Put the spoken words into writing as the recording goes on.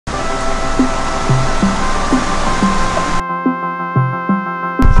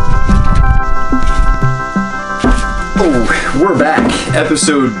Oh, we're back.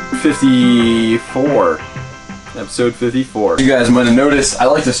 Episode 54. Episode 54. You guys might have noticed I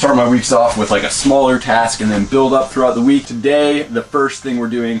like to start my weeks off with like a smaller task and then build up throughout the week. Today, the first thing we're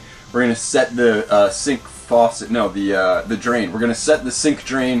doing, we're gonna set the sink faucet, no, the drain. We're gonna set the sink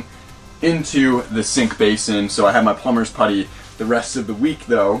drain into the sink basin, so I have my plumber's putty. The rest of the week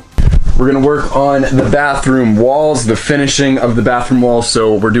though, we're gonna work on the bathroom walls, the finishing of the bathroom walls.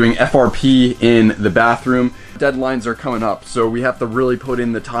 So we're doing FRP in the bathroom. Deadlines are coming up, so we have to really put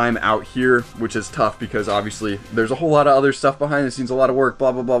in the time out here, which is tough because obviously there's a whole lot of other stuff behind the scenes, a lot of work,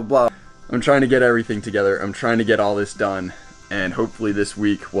 blah, blah, blah, blah. I'm trying to get everything together. I'm trying to get all this done, and hopefully this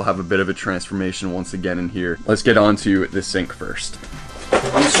week we'll have a bit of a transformation once again in here. Let's get on to the sink first.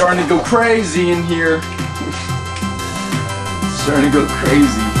 I'm starting to go crazy in here. Starting to go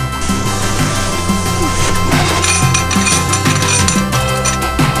crazy.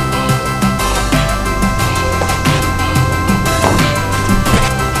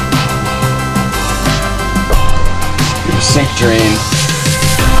 Sink drain.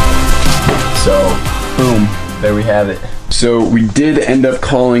 So, boom, there we have it. So we did end up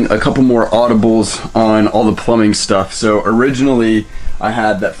calling a couple more audibles on all the plumbing stuff. So originally I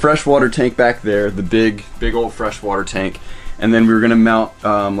had that freshwater tank back there, the big old freshwater tank, and then we were gonna mount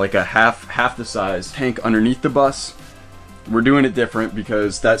like a half the size tank underneath the bus. We're doing it different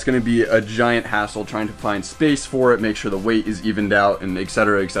because that's going to be a giant hassle trying to find space for it, make sure the weight is evened out, and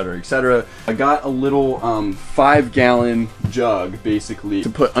etc, etc, etc. I got a little 5-gallon jug basically to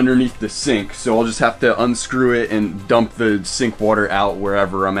put underneath the sink, so I'll just have to unscrew it and dump the sink water out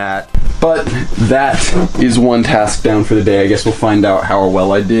wherever I'm at. But that is one task down for the day. I guess we'll find out how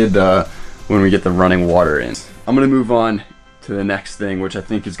well I did when we get the running water in. I'm going to move on to the next thing, which I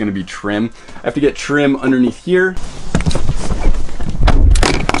think is going to be trim. I have to get trim underneath here.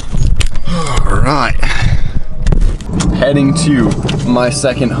 Alright, heading to my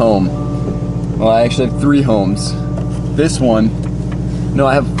second home. Well, I actually have 3 homes. This one, no,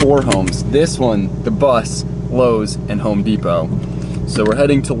 I have 4 homes. This one, the bus, Lowe's, and Home Depot. So we're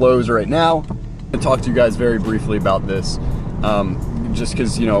heading to Lowe's right now. I'm gonna talk to you guys very briefly about this, just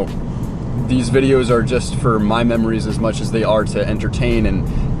because, you know, these videos are just for my memories as much as they are to entertain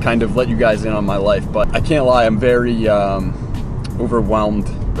and kind of let you guys in on my life. But I can't lie, I'm very overwhelmed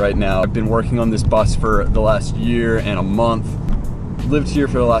right now. I've been working on this bus for the last year and a month. Lived here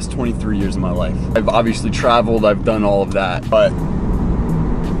for the last 23 years of my life. I've obviously traveled, I've done all of that, but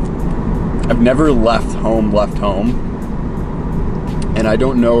I've never left home. And I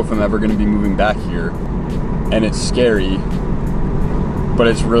don't know if I'm ever gonna be moving back here. And it's scary, but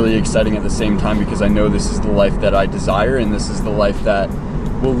it's really exciting at the same time because I know this is the life that I desire and this is the life that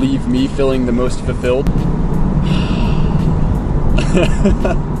will leave me feeling the most fulfilled.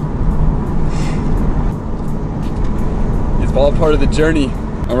 It's all part of the journey.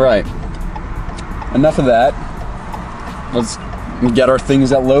 All right, enough of that. Let's get our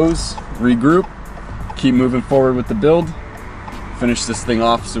things at Lowe's, regroup, keep moving forward with the build, finish this thing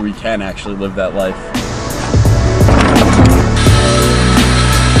off so we can actually live that life.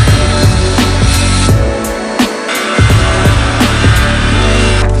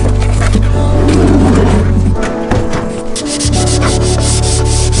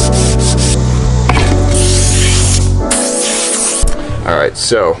 Alright,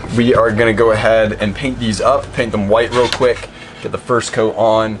 so we are gonna go ahead and paint these up, paint them white real quick, get the first coat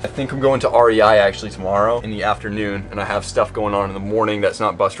on. I think I'm going to REI actually tomorrow in the afternoon, and I have stuff going on in the morning that's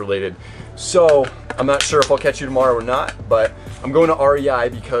not bus related. So I'm not sure if I'll catch you tomorrow or not, but I'm going to REI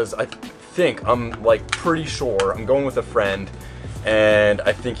because I think, I'm like pretty sure, I'm going with a friend, and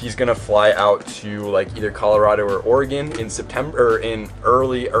I think he's gonna fly out to like either Colorado or Oregon in September, or in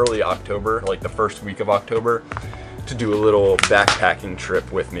early October, like the first week of October, to do a little backpacking trip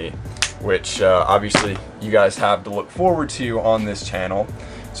with me, which obviously you guys have to look forward to on this channel.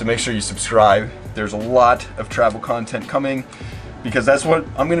 So make sure you subscribe. There's a lot of travel content coming because that's what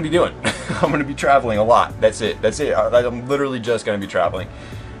I'm gonna be doing. I'm gonna be traveling a lot. That's it. I'm literally just gonna be traveling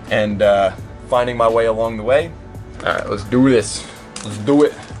and finding my way along the way. All right, let's do this. Let's do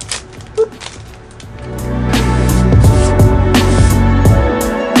it.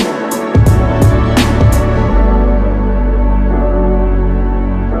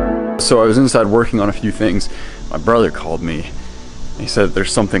 So I was inside working on a few things. My brother called me. He said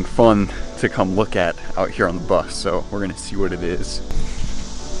there's something fun to come look at out here on the bus, so we're gonna see what it is.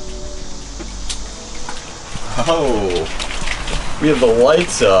 Oh, we have the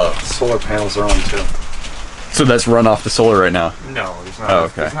lights up. Solar panels are on too. So that's run off the solar right now? No, there's not. Oh,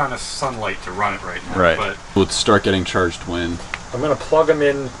 okay. There's not enough sunlight to run it right now. Right. But let's start getting charged when. I'm gonna plug them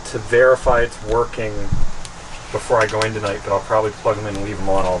in to verify it's working before I go in tonight, but I'll probably plug them in and leave them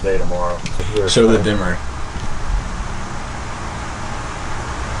on all day tomorrow. Show the dimmer.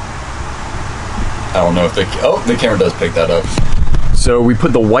 I don't know if the camera does pick that up. So we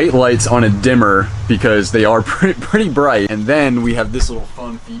put the white lights on a dimmer because they are pretty bright, and then we have this little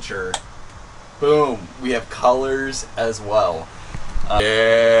fun feature. Boom! We have colors as well.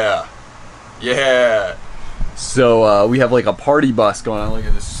 Yeah. So we have like a party bus going on. Look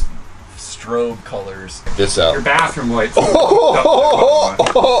at this strobe colors. This out. Your bathroom lights.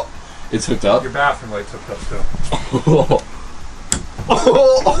 It's hooked up. Your bathroom lights hooked up too.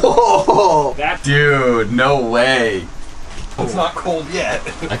 Dude, no way. It's not cold yet.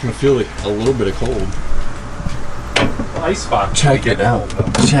 I can feel it, a little bit of cold. Ice spot. Check it out.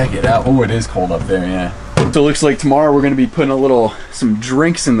 Check it out. Oh, it is cold up there, yeah. So it looks like tomorrow we're gonna be putting some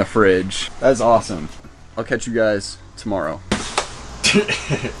drinks in the fridge. That's awesome. I'll catch you guys tomorrow.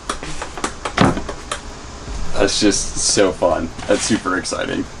 That's just so fun. That's super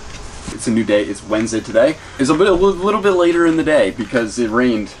exciting. It's a new day. It's Wednesday today. It's a little bit later in the day because it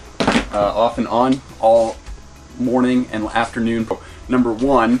rained off and on all morning and afternoon. Number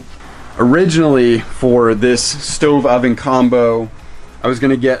one, originally for this stove oven combo, I was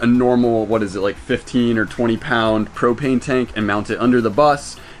gonna get a normal, what is it, like 15 or 20 pound propane tank and mount it under the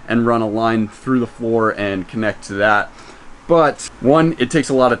bus and run a line through the floor and connect to that. But one, it takes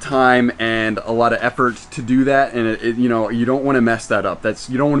a lot of time and a lot of effort to do that, and you know, you don't want to mess that up.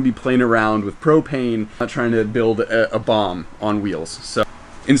 You don't want to be playing around with propane, not trying to build a bomb on wheels. So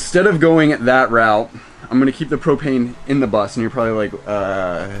instead of going that route, I'm gonna keep the propane in the bus, and you're probably like,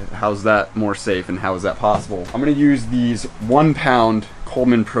 how's that more safe and how is that possible? I'm gonna use these 1 pound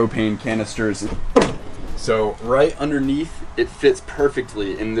Coleman propane canisters. So right underneath, it fits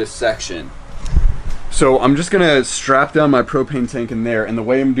perfectly in this section. So I'm just gonna strap down my propane tank in there, and the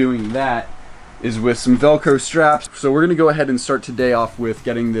way I'm doing that is with some Velcro straps. So we're gonna go ahead and start today off with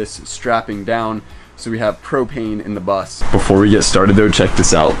getting this strapping down so we have propane in the bus. Before we get started though, check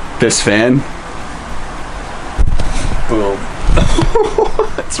this out. This fan, boom.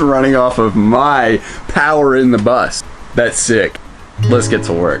 It's running off of my power in the bus. That's sick. Let's get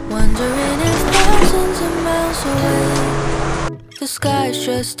to work. Wondering if thousands of miles away, the sky's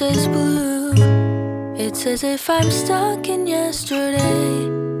just as blue. It's as if I'm stuck in yesterday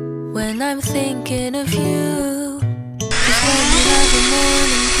when I'm thinking of you. 'Cause when we have a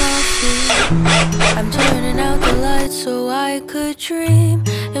morning coffee, I'm turning out the lights so I could dream.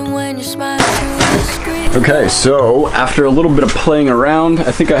 And when you smile through the screen. Okay, so after a little bit of playing around,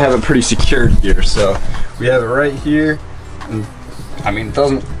 I think I have it pretty secured here. So we have it right here. And, I mean, it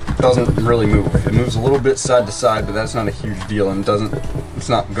doesn't really move. It moves a little bit side to side, but that's not a huge deal, and it's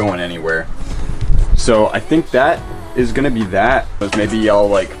not going anywhere. So I think that is gonna be that. Maybe I'll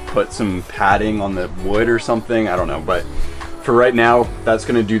like put some padding on the wood or something, I don't know, but for right now, that's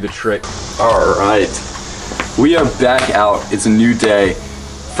gonna do the trick. All right, we are back out. It's a new day.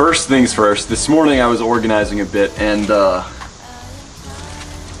 First things first, this morning I was organizing a bit, and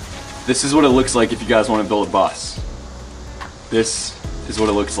this is what it looks like if you guys wanna build a bus. This is what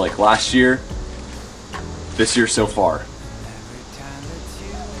it looks like last year, this year so far.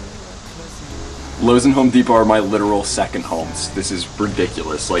 Lowe's and Home Depot are my literal second homes. This is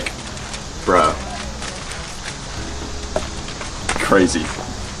ridiculous, like, bruh. Crazy.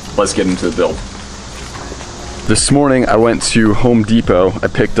 Let's get into the build. This morning I went to Home Depot. I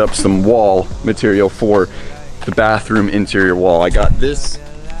picked up some wall material for the bathroom interior wall. I got this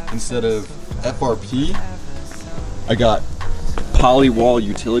instead of FRP. I got polywall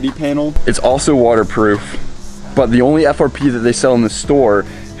utility panel. It's also waterproof, but the only FRP that they sell in the store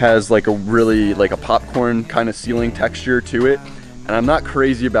has like a really like a popcorn kind of ceiling texture to it, and I'm not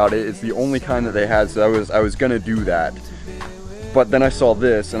crazy about it. It's the only kind that they had, so I was gonna do that. But then I saw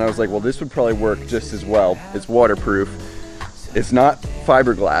this and I was like, well, this would probably work just as well. It's waterproof. It's not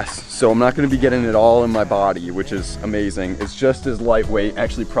fiberglass, so I'm not gonna be getting it all in my body, which is amazing. It's just as lightweight,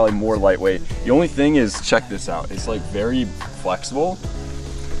 actually probably more lightweight. The only thing is, check this out. It's like very flexible.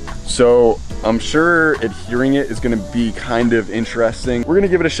 So I'm sure adhering it is gonna be kind of interesting. We're gonna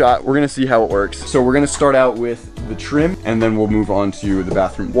give it a shot. We're gonna see how it works. So we're gonna start out with the trim, and then we'll move on to the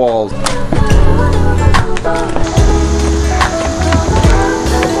bathroom walls.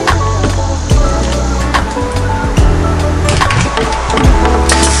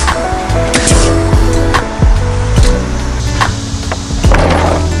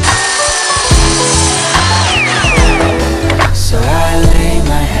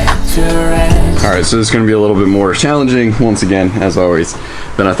 Alright, so this is going to be a little bit more challenging, once again, as always,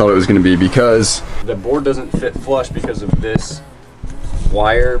 than I thought it was going to be, because the board doesn't fit flush because of this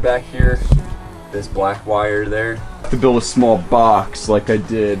wire back here. this black wire there. To build a small box like I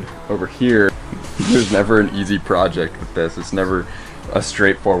did over here. There's never an easy project with this. It's never a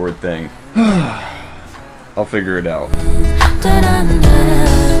straightforward thing. I'll figure it out.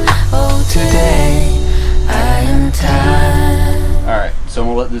 Oh, today I am tired. Alright, so I'm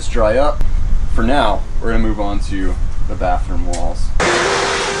gonna let this dry up. For now, we're gonna move on to the bathroom walls.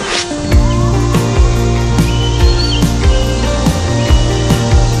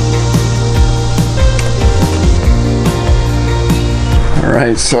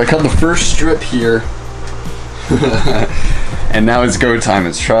 Alright, so I cut the first strip here. And now it's go time.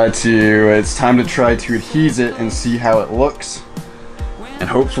 It's time to try to adhese it and see how it looks. And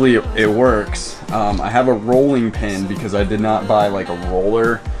hopefully it works. I have a rolling pin because I did not buy like a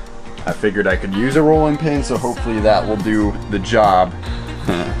roller. I figured I could use a rolling pin, so hopefully that will do the job.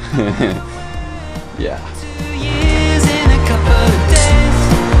 Yeah.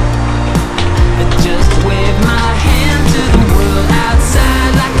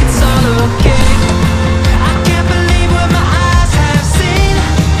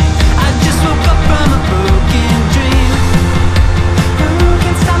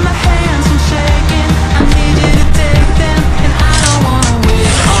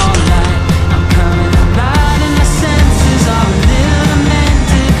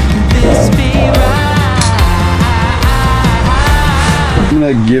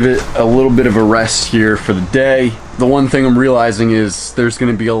 Give it a little bit of a rest here for the day. The one thing I'm realizing is there's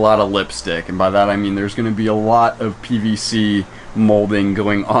going to be a lot of lipstick, and by that I mean there's going to be a lot of PVC molding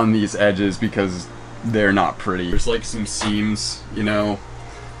going on these edges because they're not pretty. There's like some seams, you know,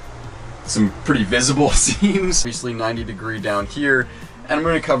 some pretty visible seams. Obviously 90-degree down here, and I'm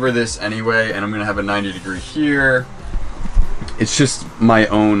going to cover this anyway, and I'm going to have a 90-degree here. It's just my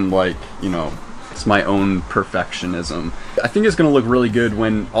own, like, you know, it's my own perfectionism. I think it's gonna look really good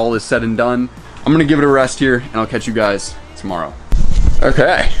when all is said and done. I'm gonna give it a rest here, and I'll catch you guys tomorrow.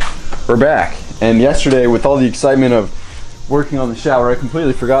 Okay, we're back. And yesterday, with all the excitement of working on the shower, I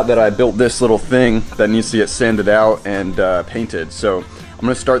completely forgot that I built this little thing that needs to get sanded out and painted. So I'm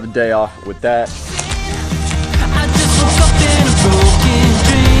gonna start the day off with that. I just woke up in a broken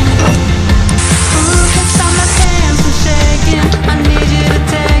dream. Ooh, can't stop my hands from shaking. I need you to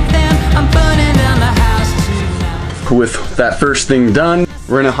take them. I'm burning down the house tonight. With that first thing done,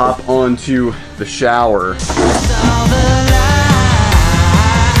 we're gonna hop onto the shower.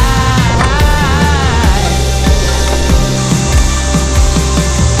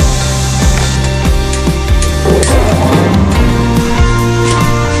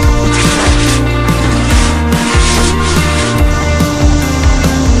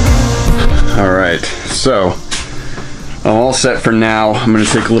 Alright, so I'm all set for now. I'm gonna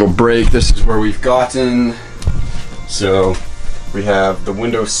take a little break. This is where we've gotten. So we have the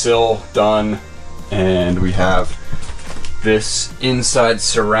windowsill done, and we have this inside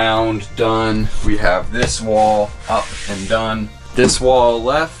surround done. We have this wall up and done. This wall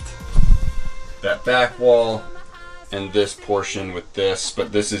left, that back wall, and this portion with this,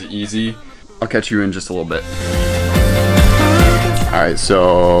 but this is easy. I'll catch you in just a little bit. Alright,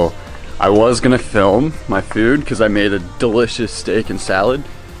 so I was gonna film my food because I made a delicious steak and salad,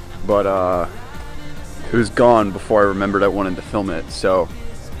 but it was gone before I remembered I wanted to film it. So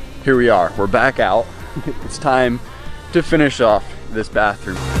here we are, we're back out. It's time to finish off this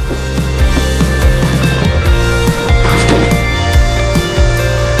bathroom.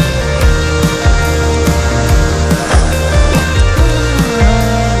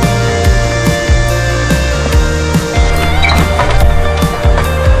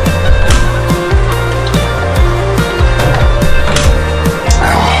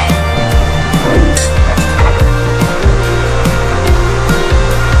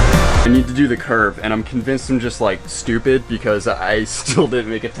 The curve, and I'm convinced I'm just like stupid because I still didn't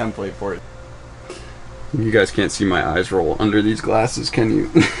make a template for it. You guys can't see my eyes roll under these glasses, can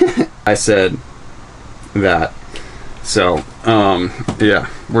you? I said that. So yeah,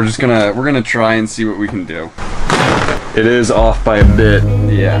 we're gonna try and see what we can do. It is off by a bit.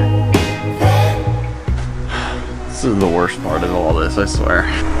 Yeah, this is the worst part of all this, I swear.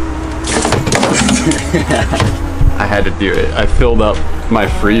 I had to do it. I filled up my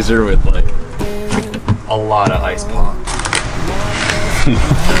freezer with like a lot of ice pop.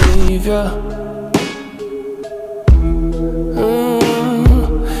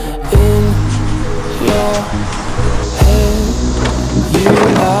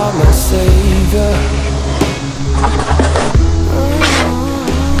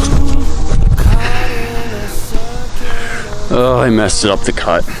 Oh, I messed it up the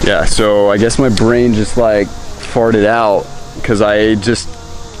cut. Yeah, so I guess my brain just like farted out because I just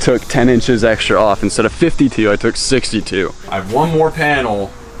took 10 inches extra off. Instead of 52, I took 62. I have one more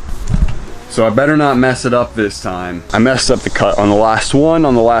panel, so I better not mess it up this time. I messed up the cut on the last one,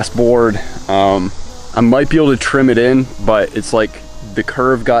 on the last board. I might be able to trim it in, but it's like the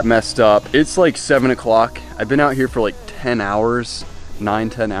curve got messed up. It's like 7 o'clock. I've been out here for like 10 hours,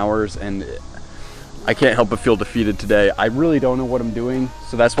 9-10 hours, and I can't help but feel defeated today. I really don't know what I'm doing,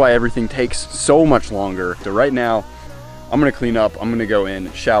 so that's why everything takes so much longer. So right now, I'm gonna clean up, I'm gonna go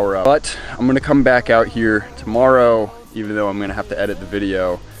in, shower up, but I'm gonna come back out here tomorrow, even though I'm gonna have to edit the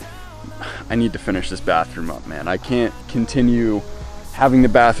video. I need to finish this bathroom up, man. I can't continue having the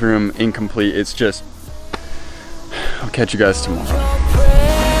bathroom incomplete. It's just, I'll catch you guys tomorrow.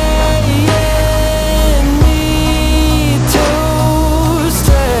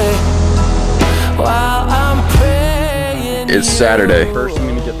 It's Saturday. First, I'm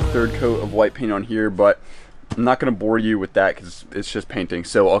gonna get the third coat of white paint on here, but I'm not gonna bore you with that because it's just painting.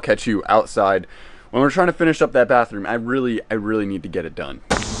 So I'll catch you outside when we're trying to finish up that bathroom. I really need to get it done.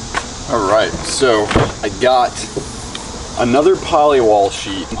 All right, so I got another polywall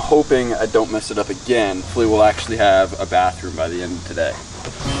sheet. I'm hoping I don't mess it up again. Hopefully we'll actually have a bathroom by the end of today.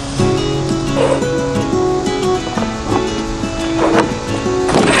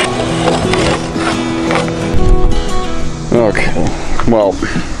 Okay, well,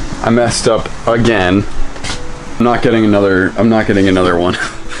 I messed up again. I'm not getting another one.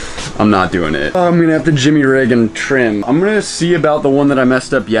 I'm not doing it. I'm gonna have to jimmy rig and trim. I'm gonna see about the one that I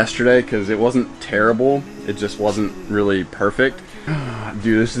messed up yesterday because it wasn't terrible. It just wasn't really perfect.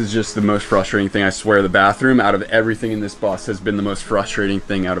 Dude, this is just the most frustrating thing. I swear the bathroom out of everything in this bus has been the most frustrating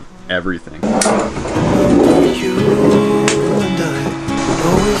thing out of everything.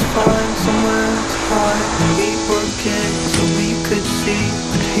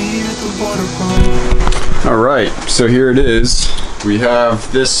 All right, so here it is. We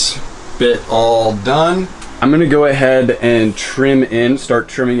have this bit all done. I'm gonna go ahead and start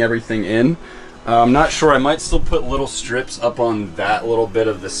trimming everything in. I'm not sure, I might still put little strips up on that little bit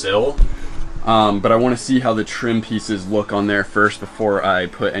of the sill, but I wanna see how the trim pieces look on there first before I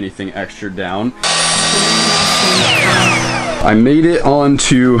put anything extra down. I made it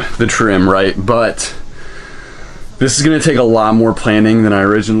onto the trim, right, but this is gonna take a lot more planning than I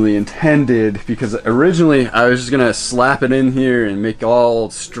originally intended, because originally I was just gonna slap it in here and make all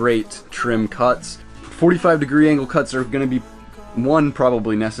straight trim cuts. 45-degree angle cuts are gonna be, one,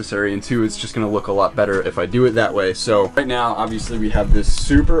 probably necessary, and two, it's just gonna look a lot better if I do it that way. So right now, obviously we have this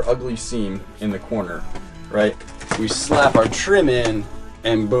super ugly seam in the corner, right? We slap our trim in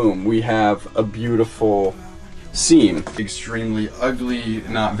and boom, we have a beautiful seam. Extremely ugly,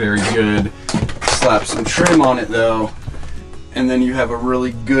 not very good. Slap some trim on it though, and then you have a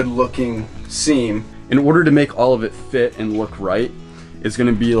really good looking seam. In order to make all of it fit and look right, it's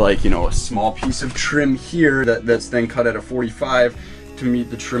gonna be like, you know, a small piece of trim here that's then cut at a 45 to meet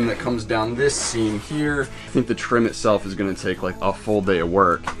the trim that comes down this seam here. I think the trim itself is gonna take like a full day of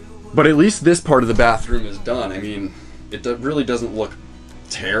work. But at least this part of the bathroom is done. I mean, it really doesn't look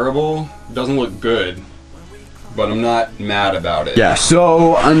terrible, it doesn't look good, but I'm not mad about it. Yeah,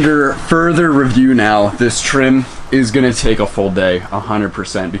 so under further review now, this trim is gonna take a full day,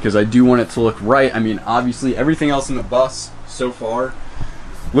 100%, because I do want it to look right. I mean, obviously everything else in the bus so far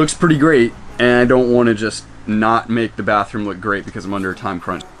looks pretty great, and I don't wanna just not make the bathroom look great because I'm under a time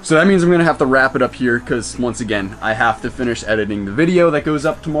crunch. So that means I'm gonna have to wrap it up here, because once again, I have to finish editing the video that goes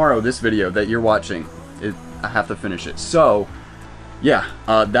up tomorrow, this video that you're watching. I have to finish it. So, yeah,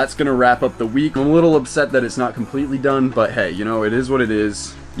 that's gonna wrap up the week. I'm a little upset that it's not completely done, but hey, you know, it is what it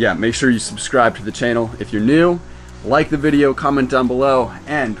is. Yeah, make sure you subscribe to the channel if you're new, like the video, comment down below,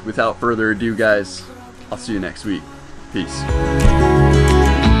 and without further ado, guys, I'll see you next week. Peace.